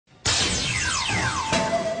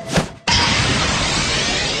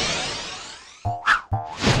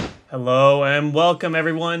Hello and welcome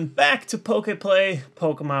everyone back to PokéPlay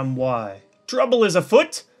Pokemon Y. Trouble is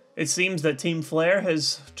afoot! It seems that Team Flare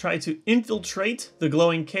has tried to infiltrate the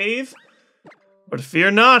glowing cave. But fear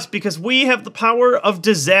not, because we have the power of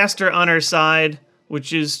disaster on our side,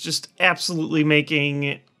 which is just absolutely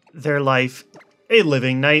making their life a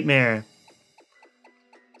living nightmare.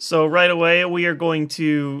 So right away we are going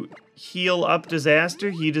to heal up Disaster.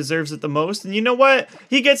 He deserves it the most. And you know what?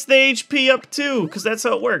 He gets the HP up too, because that's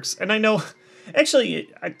how it works. And I know, actually,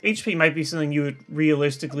 HP might be something you would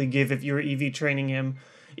realistically give if you were EV training him.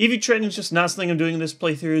 EV training is just not something I'm doing in this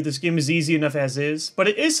playthrough. This game is easy enough as is, but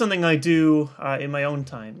it is something I do in my own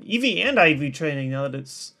time. EV and IV training, now that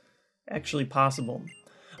it's actually possible.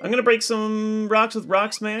 I'm going to break some rocks with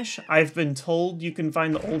Rock Smash. I've been told you can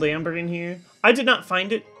find the old Amber in here. I did not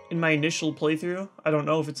find it in my initial playthrough. I don't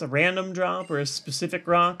know if it's a random drop or a specific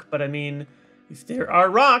rock, but I mean, if there are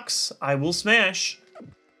rocks, I will smash.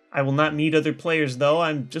 I will not meet other players though.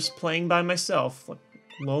 I'm just playing by myself, like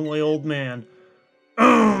a lonely old man.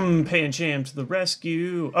 Pancham to the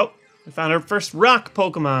rescue. Oh, we found our first rock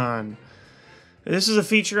Pokemon. This is a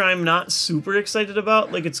feature I'm not super excited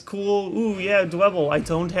about. Like, it's cool. Ooh, yeah, Dwebble. I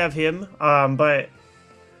don't have him. But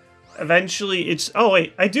eventually it's... Oh,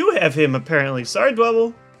 wait. I do have him, apparently. Sorry,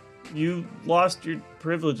 Dwebble. You lost your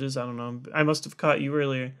privileges. I don't know. I must have caught you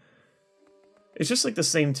earlier. It's just like the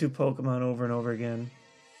same two Pokemon over and over again.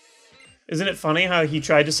 Isn't it funny how he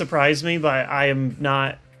tried to surprise me, but I am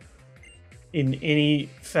not in any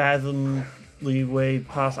fathomly way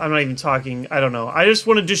possible. I'm not even talking, I don't know. I just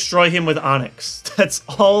want to destroy him with Onix. That's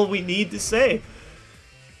all we need to say.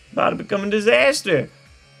 About to become a disaster.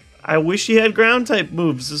 I wish he had ground type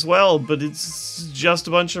moves as well, but it's just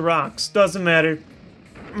a bunch of rocks. Doesn't matter.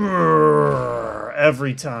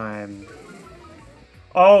 Every time.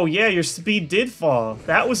 Oh yeah, your speed did fall.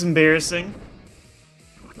 That was embarrassing.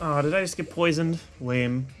 Oh, did I just get poisoned?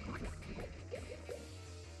 Lame.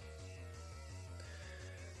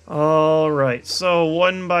 Alright, so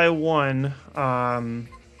one by one,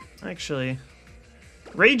 actually,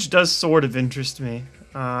 Rage does sort of interest me.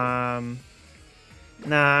 Nah,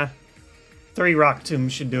 3 Rock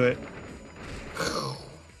Tombs should do it.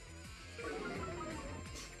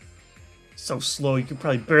 So slow, you could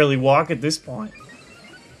probably barely walk at this point.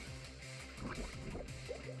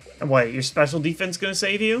 And what, your special defense gonna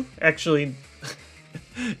save you? Actually,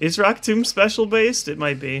 is Rock Tomb special based? It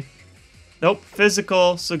might be. Nope,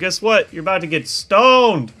 physical. So guess what? You're about to get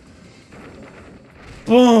stoned!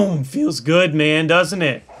 Boom! Feels good, man, doesn't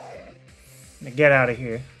it? Now get out of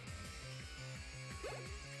here.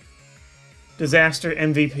 Disaster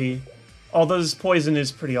MVP. Although this poison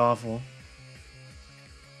is pretty awful.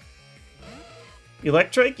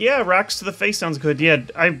 Electric? Yeah, rocks to the face sounds good. Yeah,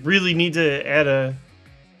 I really need to add a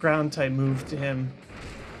ground type move to him.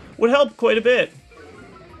 Would help quite a bit.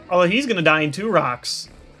 Although he's gonna die in 2 rocks.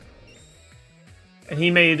 And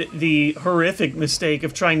he made the horrific mistake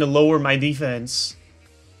of trying to lower my defense.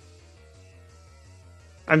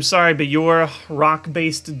 I'm sorry, but your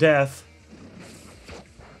rock-based death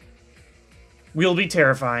will be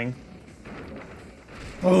terrifying.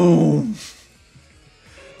 Boom!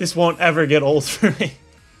 This won't ever get old for me.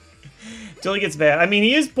 Till he gets bad. I mean,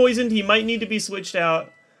 he is poisoned. He might need to be switched out.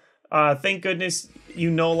 Thank goodness you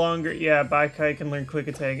no longer... Yeah, Baikai can learn Quick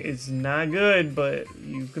Attack. It's not good, but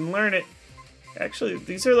you can learn it. Actually,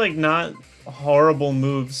 these are, like, not horrible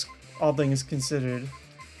moves, all things considered.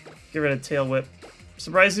 Get rid of Tail Whip.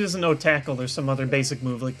 Surprised he doesn't know Tackle. There's some other basic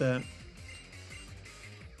move like that.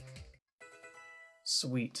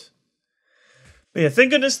 Sweet. But yeah,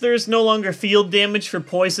 thank goodness there's no longer field damage for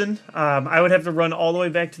poison. I would have to run all the way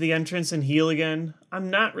back to the entrance and heal again. I'm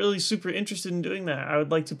not really super interested in doing that. I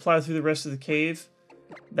would like to plow through the rest of the cave.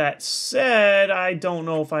 That said, I don't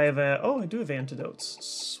know if I have a... Oh, I do have antidotes.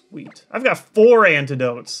 Sweet. I've got 4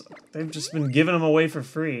 antidotes. They've just been giving them away for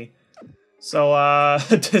free. So,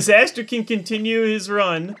 Disaster can continue his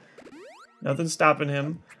run. Nothing's stopping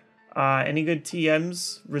him. Any good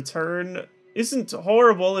TMs? Return isn't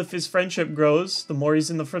horrible if his friendship grows. The more he's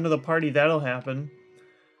in the front of the party, that'll happen.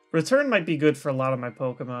 Return might be good for a lot of my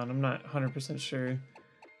Pokemon. I'm not 100% sure.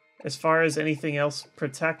 As far as anything else,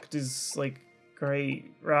 Protect is, like...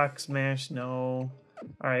 Great. Rock Smash, no.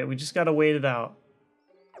 Alright, we just gotta wait it out.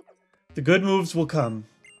 The good moves will come.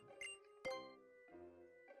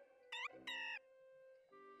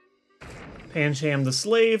 Pancham the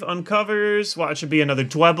Slave uncovers. Watch, it should be another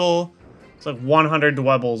Dwebble. It's like 100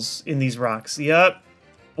 Dwebbles in these rocks. Yep.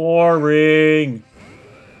 Boring.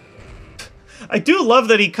 I do love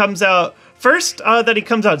that he comes out... First, that he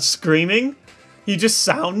comes out screaming. He just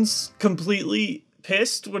sounds completely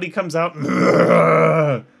pissed when he comes out.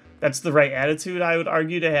 That's the right attitude, I would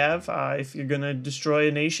argue, to have if you're gonna destroy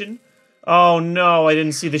a nation. Oh no, I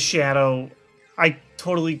didn't see the shadow. I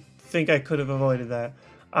totally think I could have avoided that.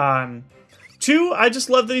 2, I just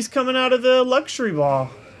love that he's coming out of the luxury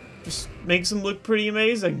ball. Just makes him look pretty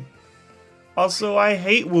amazing. Also, I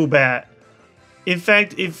hate Woobat. In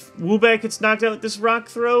fact, if Woobat gets knocked out with this rock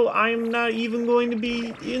throw, I am not even going to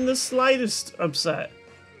be in the slightest upset.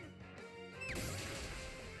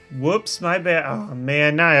 Whoops, my bad. Oh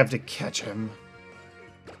man, now I have to catch him.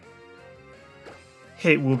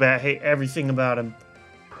 Hate Woobat, hate everything about him.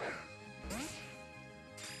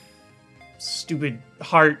 Stupid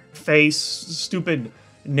heart face, stupid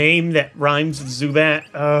name that rhymes with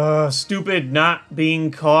Zubat. Stupid not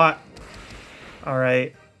being caught.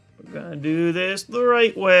 Alright. Gonna do this the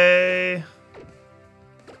right way.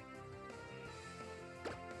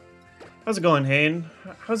 How's it going, Hayne?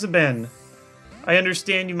 How's it been? I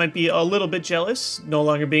understand you might be a little bit jealous, no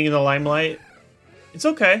longer being in the limelight. It's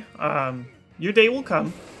okay. Your day will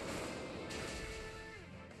come.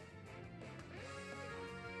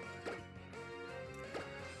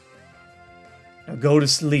 Now go to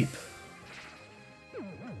sleep.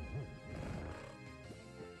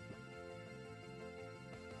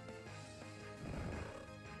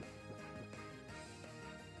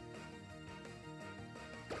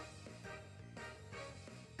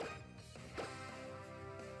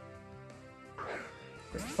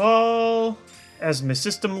 Fall. As my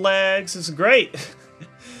system lags, it's great.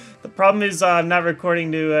 The problem is I'm not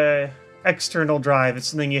recording to an external drive. It's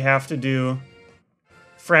something you have to do.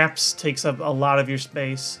 Fraps takes up a lot of your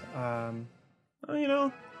space. Well, you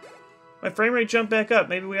know, my frame rate jumped back up.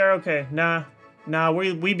 Maybe we are okay. Nah,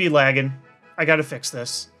 we be lagging. I gotta fix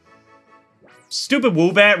this. Stupid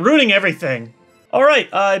Woobat, ruining everything.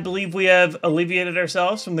 Alright, I believe we have alleviated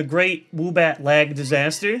ourselves from the great Woobat lag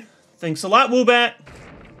disaster. Thanks a lot, Woobat.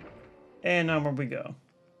 And now where we go.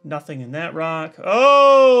 Nothing in that rock.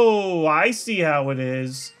 Oh, I see how it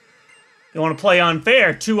is. You want to play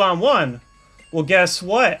unfair, 2-on-1. Well, guess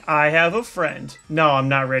what? I have a friend. No, I'm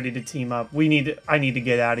not ready to team up. I need to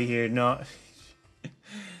get out of here. No.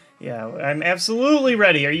 Yeah, I'm absolutely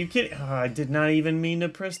ready. Are you kidding? Oh, I did not even mean to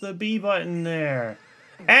press the B button there.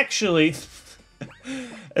 Actually,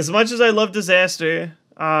 as much as I love Disaster,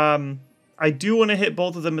 I do want to hit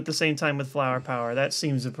both of them at the same time with Flower Power. That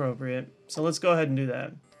seems appropriate. So let's go ahead and do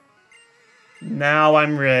that. Now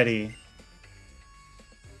I'm ready.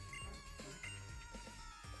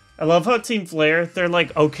 I love how Team Flare, they're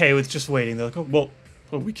like okay with just waiting. They're like, oh, well,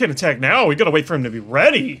 we can't attack now. We gotta wait for him to be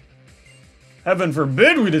ready. Heaven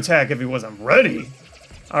forbid we'd attack if he wasn't ready.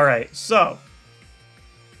 Alright, so.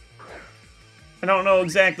 I don't know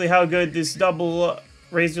exactly how good this double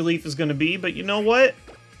Razor Leaf is gonna be, but you know what?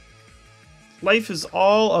 Life is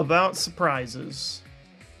all about surprises.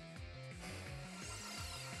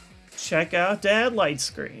 Check out that light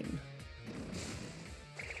screen.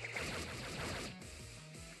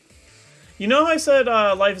 You know how I said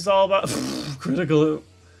life is all about critical...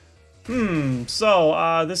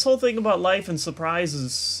 So, this whole thing about life and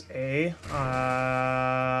surprises, eh?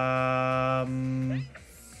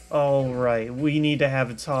 Alright, we need to have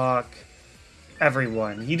a talk.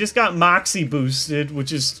 Everyone. He just got Moxie boosted,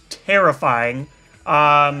 which is terrifying.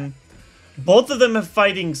 Both of them have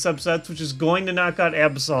fighting subsets, which is going to knock out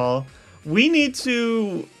Absol. We need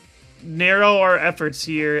to narrow our efforts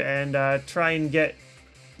here and try and get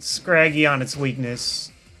Scraggy on its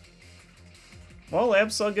weakness. Well,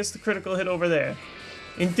 Absol gets the critical hit over there.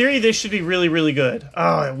 In theory, this should be really, really good.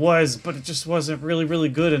 Oh, it was, but it just wasn't really, really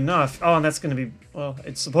good enough. Oh, and that's going to be... Well,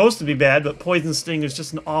 it's supposed to be bad, but Poison Sting is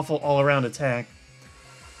just an awful all-around attack.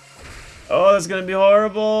 Oh, that's going to be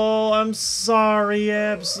horrible. I'm sorry,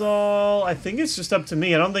 Absol. I think it's just up to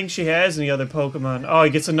me. I don't think she has any other Pokemon. Oh, he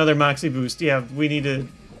gets another Moxie boost. Yeah, we need to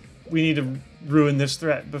ruin this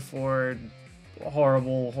threat before...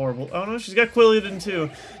 Horrible. Oh no, she's got Quilladin too.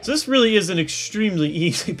 So this really is an extremely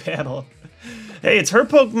easy battle. Hey, it's her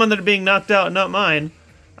Pokemon that are being knocked out, not mine.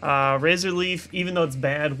 Razor Leaf, even though it's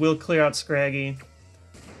bad, will clear out Scraggy.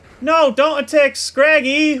 No, don't attack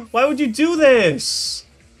Scraggy! Why would you do this?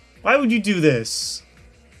 Why would you do this?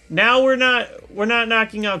 Now we're not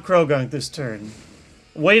knocking out Krogunk this turn.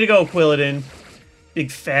 Way to go, Quilladin. Big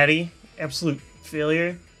fatty. Absolute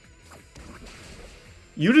failure.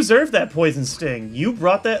 You deserve that Poison Sting. You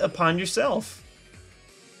brought that upon yourself.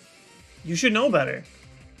 You should know better.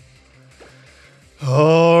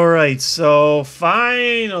 Alright, so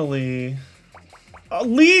finally... A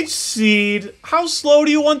Leech Seed! How slow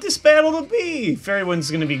do you want this battle to be? Fairy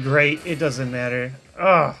Wind's gonna be great. It doesn't matter.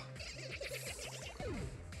 Ugh.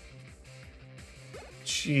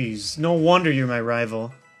 Jeez, no wonder you're my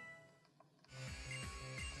rival.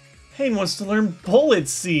 Hayden wants to learn Bullet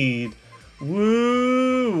Seed.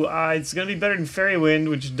 Woo! It's gonna be better than Fairy Wind,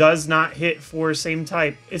 which does not hit for same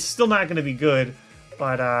type. It's still not gonna be good,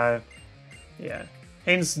 but yeah.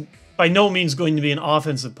 Hayden's by no means going to be an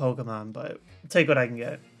offensive Pokemon, but I'll take what I can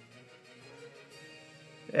get.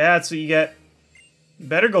 Yeah, that's what you get. You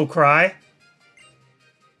better go cry.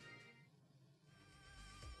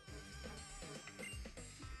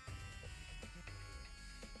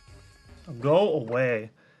 Go away.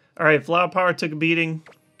 Alright, Flower Power took a beating.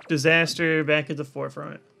 Disaster back at the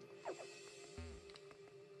forefront.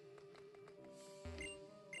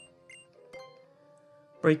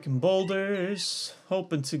 Breaking boulders.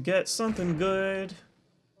 Hoping to get something good.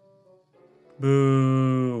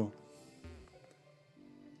 Boo.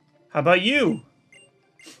 How about you?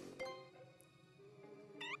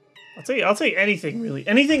 I'll take anything, really.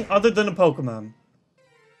 Anything other than a Pokemon.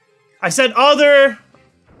 I said other!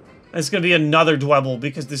 It's gonna be another Dwebble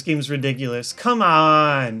because this game's ridiculous. Come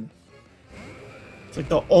on! It's like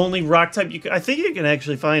the only rock type you can... I think you can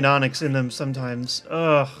actually find Onix in them sometimes.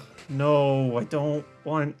 Ugh, no, I don't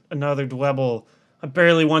want another Dwebble. I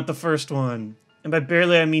barely want the first one. And by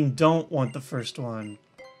barely, I mean don't want the first one.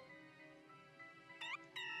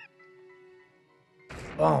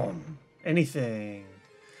 Boom. Anything.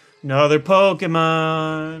 Another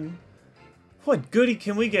Pokemon. What goodie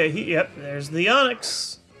can we get? Yep, there's the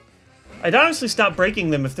Onix. I'd honestly stop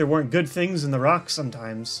breaking them if there weren't good things in the rocks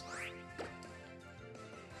sometimes.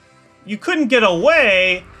 You couldn't get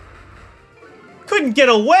away? Couldn't get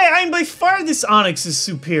away? I mean, by far this Onix is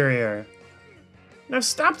superior. Now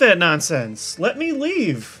stop that nonsense. Let me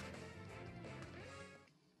leave.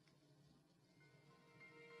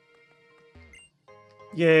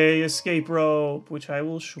 Yay, escape rope, which I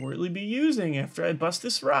will shortly be using after I bust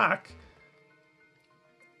this rock.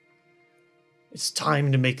 It's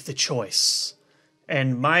time to make the choice.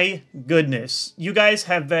 And my goodness, you guys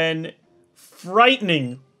have been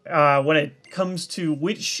frightening when it comes to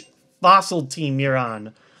which fossil team you're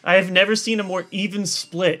on. I have never seen a more even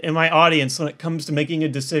split in my audience when it comes to making a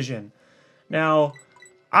decision. Now,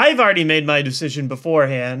 I've already made my decision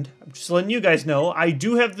beforehand. I'm just letting you guys know. I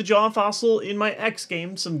do have the Jaw fossil in my X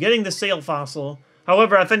game, so I'm getting the Sail fossil.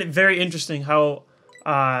 However, I find it very interesting how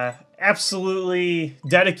absolutely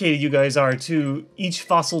dedicated you guys are to each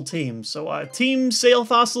fossil team. So, Team Sail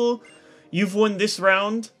Fossil, you've won this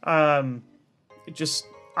round. Just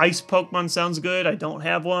Ice Pokemon sounds good. I don't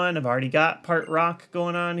have one. I've already got part Rock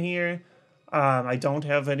going on here. I don't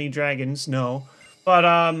have any dragons, no.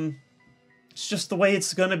 But, it's just the way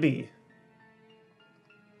it's gonna be.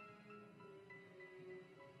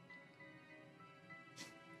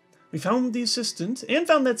 We found the assistant, and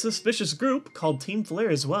found that suspicious group called Team Flare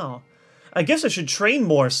as well. I guess I should train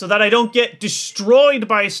more so that I don't get destroyed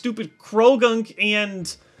by stupid Krogunk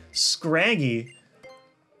and Scraggy.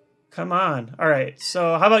 Come on. Alright,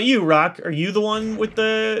 so how about you, Rock? Are you the one with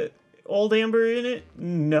the old Amber in it?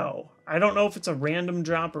 No. I don't know if it's a random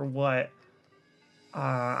drop or what.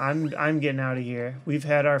 I'm getting out of here. We've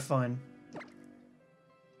had our fun.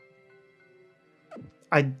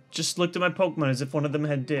 I just looked at my Pokemon as if one of them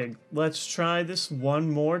had Dig. Let's try this one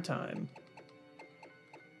more time.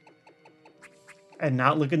 And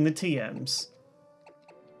not look in the TMs.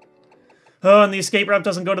 Oh, and the escape rope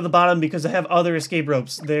doesn't go to the bottom because I have other escape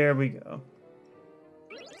ropes. There we go.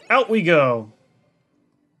 Out we go.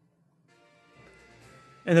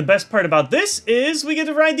 And the best part about this is we get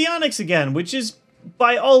to ride the Onix again, which is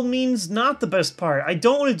by all means not the best part. I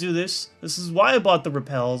don't want to do this. This is why I bought the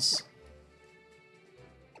repels.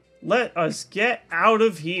 Let us get out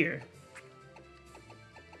of here.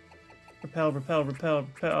 Repel, repel, repel,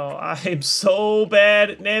 repel. I am so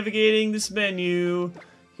bad at navigating this menu.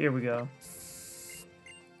 Here we go.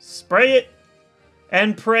 Spray it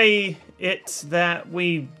and pray it that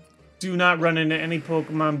we do not run into any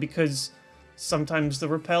Pokemon because sometimes the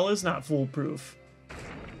repel is not foolproof.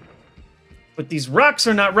 But these rocks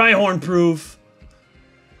are not Rhyhorn proof.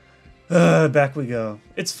 Back we go.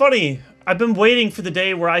 It's funny. I've been waiting for the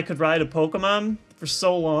day where I could ride a Pokemon for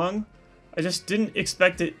so long. I just didn't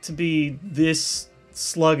expect it to be this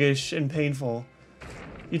sluggish and painful.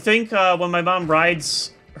 You'd think when my mom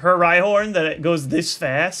rides her Rhyhorn that it goes this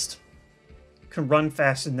fast. Can run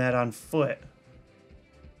faster than that on foot.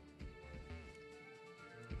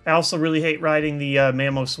 I also really hate riding the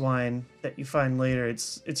Mamoswine that you find later.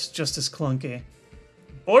 It's just as clunky.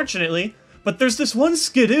 Fortunately, but there's this one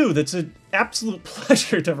Skidoo that's an absolute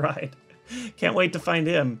pleasure to ride. Can't wait to find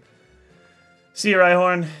him. See you,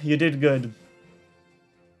 Rhyhorn. You did good.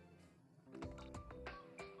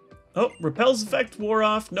 Oh, Repel's effect wore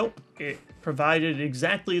off. Nope. It provided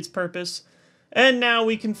exactly its purpose. And now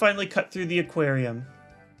we can finally cut through the aquarium.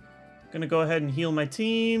 Gonna go ahead and heal my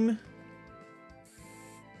team.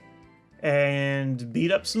 And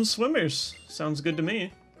beat up some swimmers. Sounds good to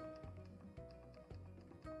me.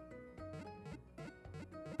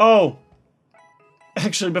 Oh!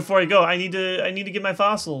 Actually, before I go, I need to give my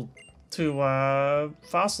fossil to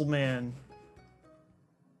Fossil Man.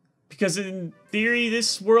 Because in theory,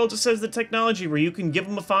 this world just has the technology where you can give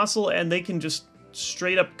them a fossil and they can just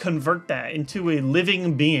straight up convert that into a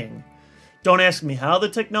living being. Don't ask me how the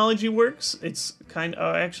technology works. It's kind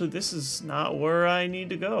of... actually, this is not where I need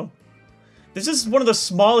to go. This is one of the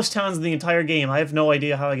smallest towns in the entire game. I have no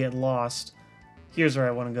idea how I get lost. Here's where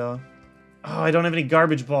I want to go. Oh, I don't have any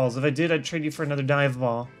garbage balls. If I did, I'd trade you for another dive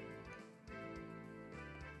ball.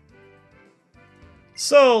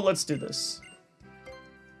 So, let's do this.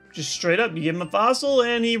 Just straight up, you give him a fossil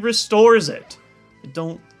and he restores it. I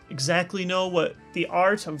don't exactly know what the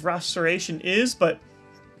art of restoration is, but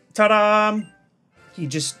ta-da! He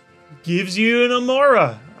just gives you an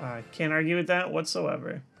Amora. I can't argue with that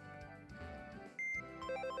whatsoever.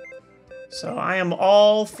 So I am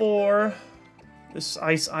all for this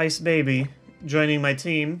Ice Baby joining my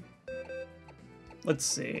team. Let's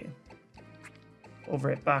see.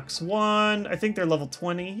 Over at box 1, I think they're level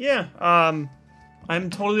 20. Yeah, I'm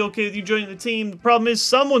totally okay with you joining the team. The problem is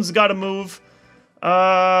someone's got to move.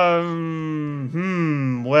 Well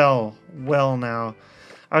now.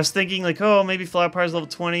 I was thinking like, oh, maybe Flower's level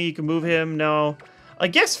 20, you can move him. No. I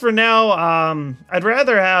guess for now, I'd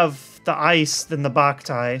rather have the ice than the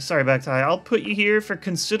Boktai. Sorry, Boktai. I'll put you here for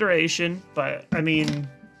consideration, but I mean,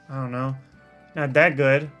 I don't know. Not that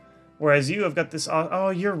good. Whereas you have got this, oh,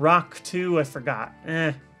 you're rock too, I forgot.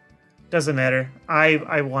 Doesn't matter.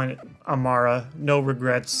 I want Amara, no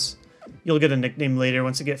regrets. You'll get a nickname later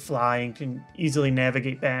once you get fly and can easily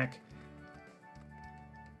navigate back.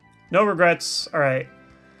 No regrets. Alright.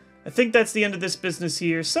 I think that's the end of this business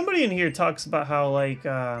here. Somebody in here talks about how, like,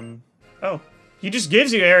 oh, he just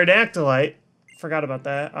gives you Aerodactylite. Forgot about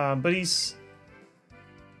that. But he's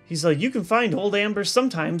like, you can find old amber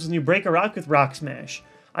sometimes when you break a rock with Rock Smash.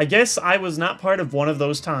 I guess I was not part of one of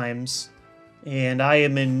those times. And I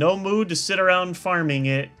am in no mood to sit around farming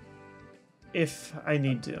it if I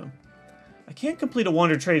need to. I can't complete a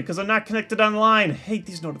Wonder Trade because I'm not connected online. I hate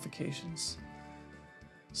these notifications.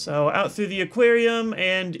 So out through the aquarium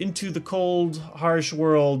and into the cold, harsh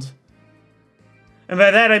world. And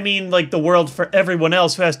by that I mean like the world for everyone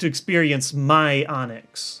else who has to experience my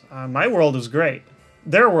Onyx. My world is great.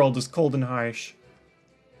 Their world is cold and harsh.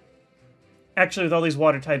 Actually, with all these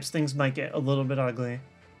water types, things might get a little bit ugly.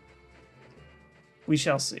 We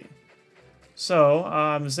shall see. So,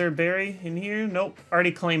 is there a berry in here? Nope.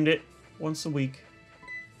 Already claimed it once a week.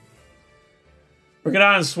 Bring it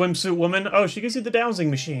on, swimsuit woman. Oh, she gives you the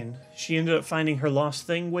dowsing machine. She ended up finding her lost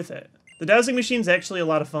thing with it. The dowsing machine's actually a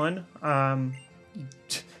lot of fun. I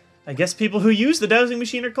guess people who use the dowsing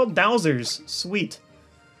machine are called dowsers. Sweet.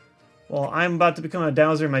 Well, I'm about to become a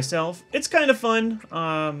dowser myself. It's kind of fun.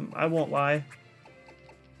 I won't lie.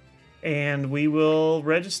 And we will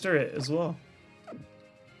register it as well.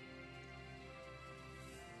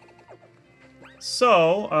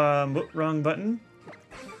 So, wrong button.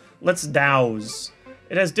 Let's douse.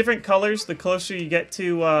 It has different colors the closer you get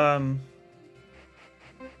to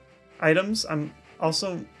items. I'm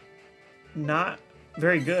also not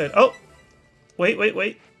very good. Oh!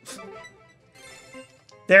 Wait.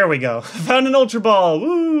 There we go. Found an Ultra Ball!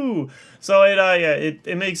 Woo! So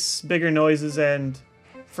it makes bigger noises and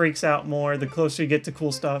freaks out more the closer you get to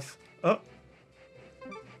cool stuff. Oh.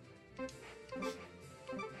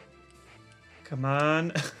 Come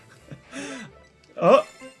on. Oh!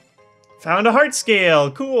 Found a heart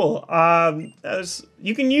scale! Cool!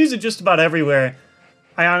 You can use it just about everywhere.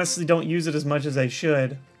 I honestly don't use it as much as I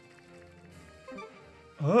should.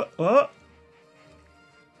 Oh!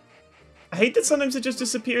 I hate that sometimes it just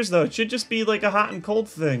disappears, though. It should just be like a hot and cold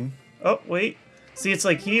thing. Oh, wait. See, it's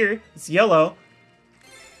like here. It's yellow.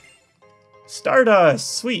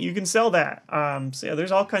 Stardust! Sweet, you can sell that. So yeah,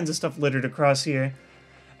 there's all kinds of stuff littered across here.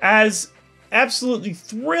 As absolutely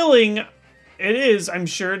thrilling it is, I'm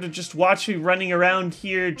sure, to just watch me running around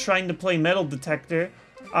here trying to play Metal Detector.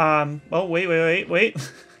 Oh, wait. Wait.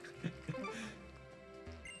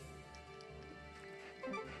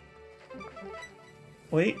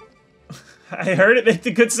 I heard it make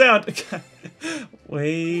the good sound.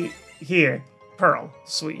 Wait. Here. Pearl.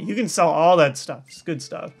 Sweet. You can sell all that stuff. It's good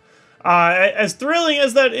stuff. As thrilling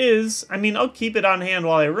as that is, I mean, I'll keep it on hand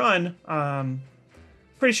while I run.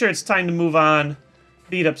 Pretty sure it's time to move on.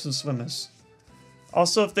 Beat up some swimmers.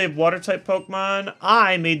 Also, if they have water-type Pokemon,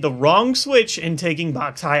 I made the wrong switch in taking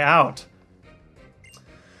Boktai out.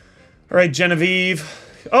 Alright,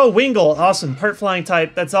 Genevieve. Oh, Wingull. Awesome. Part flying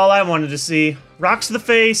type. That's all I wanted to see. Rocks to the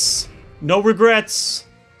face. No regrets.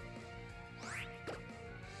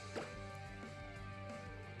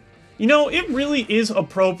 You know, it really is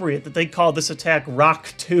appropriate that they call this attack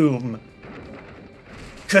Rock Tomb.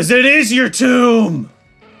 'Cause it is your tomb!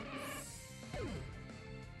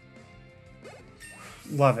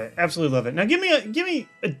 Love it. Absolutely love it. Now give me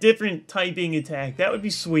a different typing attack. That would be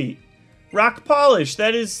sweet. Rock Polish.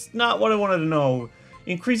 That is not what I wanted to know.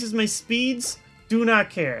 Increases my speeds? Do not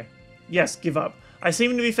care. Yes, give up. I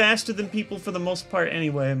seem to be faster than people for the most part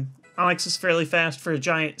anyway. Onyx is fairly fast for a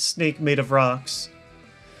giant snake made of rocks.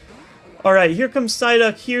 Alright, here comes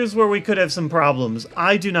Psyduck. Here's where we could have some problems.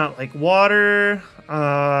 I do not like water.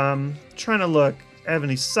 Trying to look. Have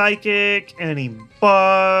any Psychic, any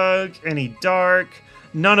Bug, any Dark.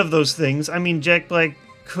 None of those things. I mean, Jack Black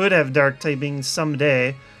could have Dark typing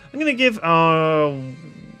someday. I'm gonna give...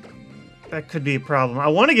 that could be a problem. I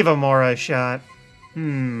want to give Amora a shot.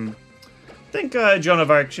 I think Joan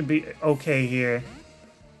of Arc should be okay here.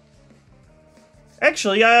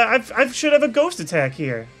 Actually, I should have a Ghost attack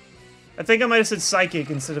here. I think I might have said Psychic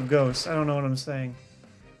instead of Ghost. I don't know what I'm saying.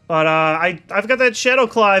 But I've got that Shadow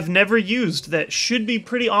Claw I've never used that should be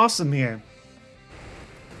pretty awesome here.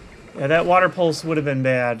 Yeah, that Water Pulse would have been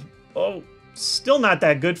bad. Oh, still not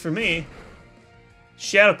that good for me.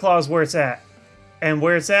 Shadow Claw is where it's at. And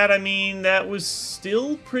where it's at, I mean, that was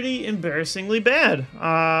still pretty embarrassingly bad.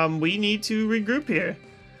 We need to regroup here.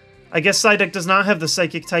 I guess Psyduck does not have the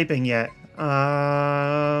Psychic typing yet.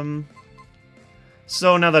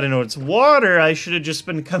 So now that I know it's water, I should have just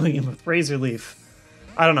been coming in with Razor Leaf.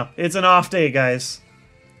 I don't know. It's an off day, guys.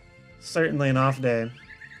 Certainly an off day.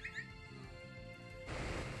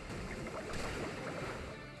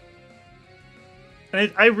 And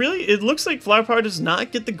it looks like Flower Power does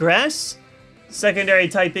not get the grass secondary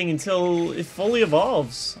typing until it fully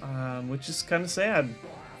evolves, which is kind of sad.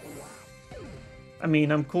 I mean,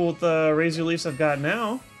 I'm cool with the Razor Leafs I've got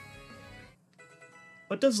now,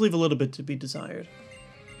 but does leave a little bit to be desired.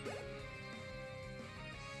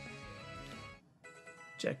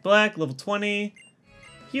 Jack Black, level 20.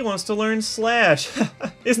 He wants to learn Slash.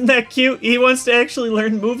 Isn't that cute? He wants to actually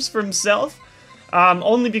learn moves for himself.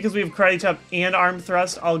 Only because we have Karate Chop and Arm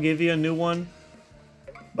Thrust, I'll give you a new one.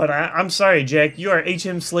 But I'm sorry, Jack. You are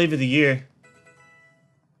HM Slave of the Year.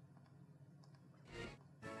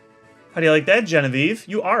 How do you like that, Genevieve?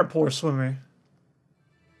 You are a poor swimmer.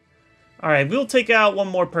 Alright, we'll take out one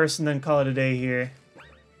more person, then call it a day here.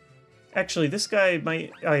 Actually, this guy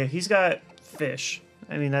might... Oh yeah, he's got fish.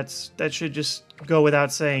 I mean, that should just go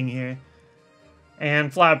without saying here.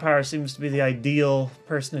 And Flower Power seems to be the ideal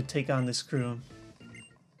person to take on this crew.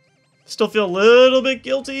 Still feel a little bit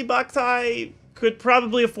guilty. Boktai could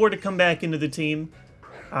probably afford to come back into the team.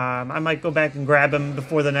 I might go back and grab him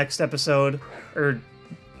before the next episode. Or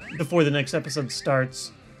before the next episode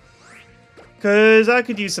starts. Because I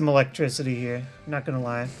could use some electricity here. Not gonna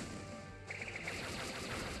lie.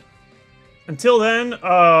 Until then,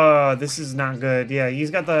 this is not good. Yeah,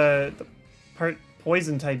 he's got the part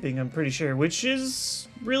poison typing, I'm pretty sure, which is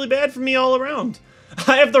really bad for me all around.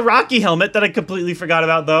 I have the Rocky helmet that I completely forgot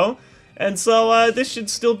about, though. And so this should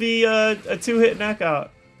still be a two-hit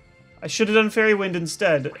knockout. I should have done Fairy Wind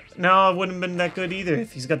instead. No, it wouldn't have been that good either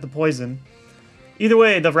if he's got the poison. Either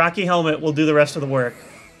way, the Rocky helmet will do the rest of the work.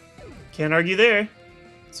 Can't argue there.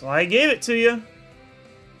 That's why I gave it to you.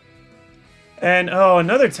 And, oh,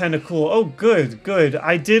 another Tentacool. Oh, good, good.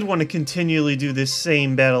 I did want to continually do this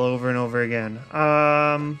same battle over and over again.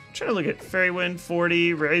 Trying to look at Fairy Wind,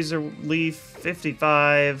 40, Razor Leaf,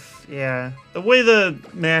 55. Yeah. The way the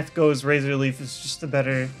math goes, Razor Leaf is just the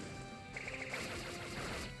better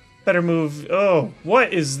move. Oh,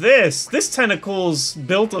 what is this? This Tentacool's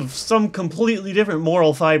built of some completely different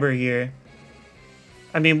moral fiber here.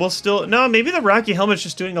 I mean, we'll still... No, maybe the Rocky Helmet's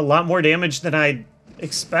just doing a lot more damage than I'd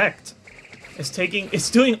expect. It's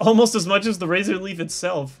doing almost as much as the Razor Leaf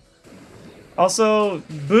itself. Also,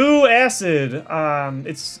 Boo Acid.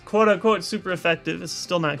 It's quote-unquote super effective. It's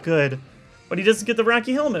still not good. But he doesn't get the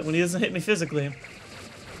Rocky Helmet when he doesn't hit me physically.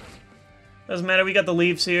 Doesn't matter, we got the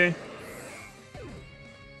leaves here.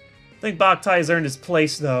 I think Boktai has earned his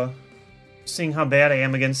place, though. Seeing how bad I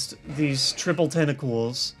am against these triple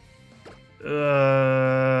Tentacools.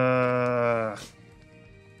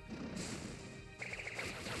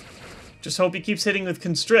 Just hope he keeps hitting with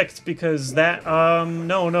Constrict, because that,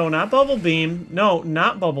 no, not Bubble Beam. No,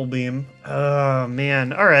 not Bubble Beam. Oh,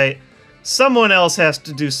 man. Alright. Someone else has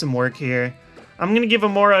to do some work here. I'm gonna give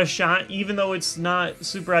Amora a shot, even though it's not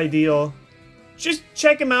super ideal. Just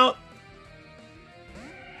check him out.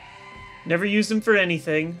 Never used him for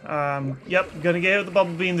anything. Yep, gonna get out the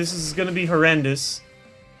Bubble Beam. This is gonna be horrendous.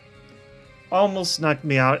 Almost knocked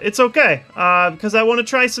me out. It's okay, because I want to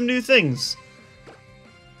try some new things.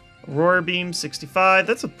 Aurora Beam, 65.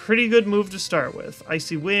 That's a pretty good move to start with.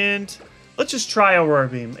 Icy Wind. Let's just try Aurora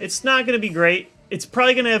Beam. It's not going to be great. It's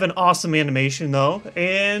probably going to have an awesome animation, though.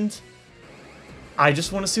 And I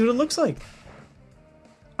just want to see what it looks like.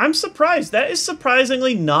 I'm surprised. That is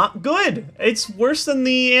surprisingly not good. It's worse than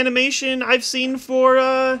the animation I've seen for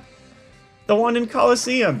the one in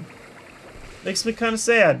Coliseum. Makes me kind of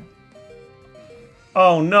sad.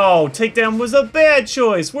 Oh no, takedown was a bad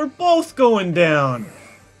choice. We're both going down.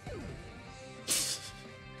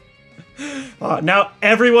 Now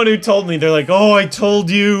everyone who told me, they're like, oh, I told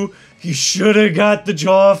you, you should have got the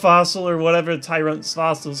Jaw Fossil or whatever Tyrant's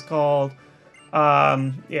Fossil's called.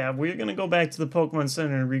 Yeah, we're gonna go back to the Pokemon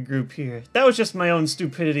Center and regroup here. That was just my own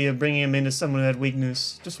stupidity of bringing him into someone who had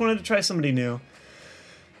weakness. Just wanted to try somebody new.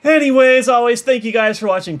 Anyways, always, thank you guys for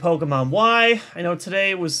watching Pokemon Y. I know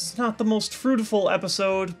today was not the most fruitful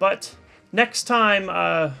episode, but next time,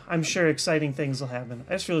 I'm sure exciting things will happen.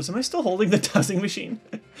 I just realized, am I still holding the dusting machine?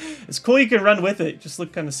 It's cool you can run with it, just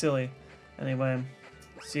look kind of silly. Anyway,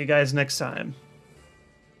 see you guys next time.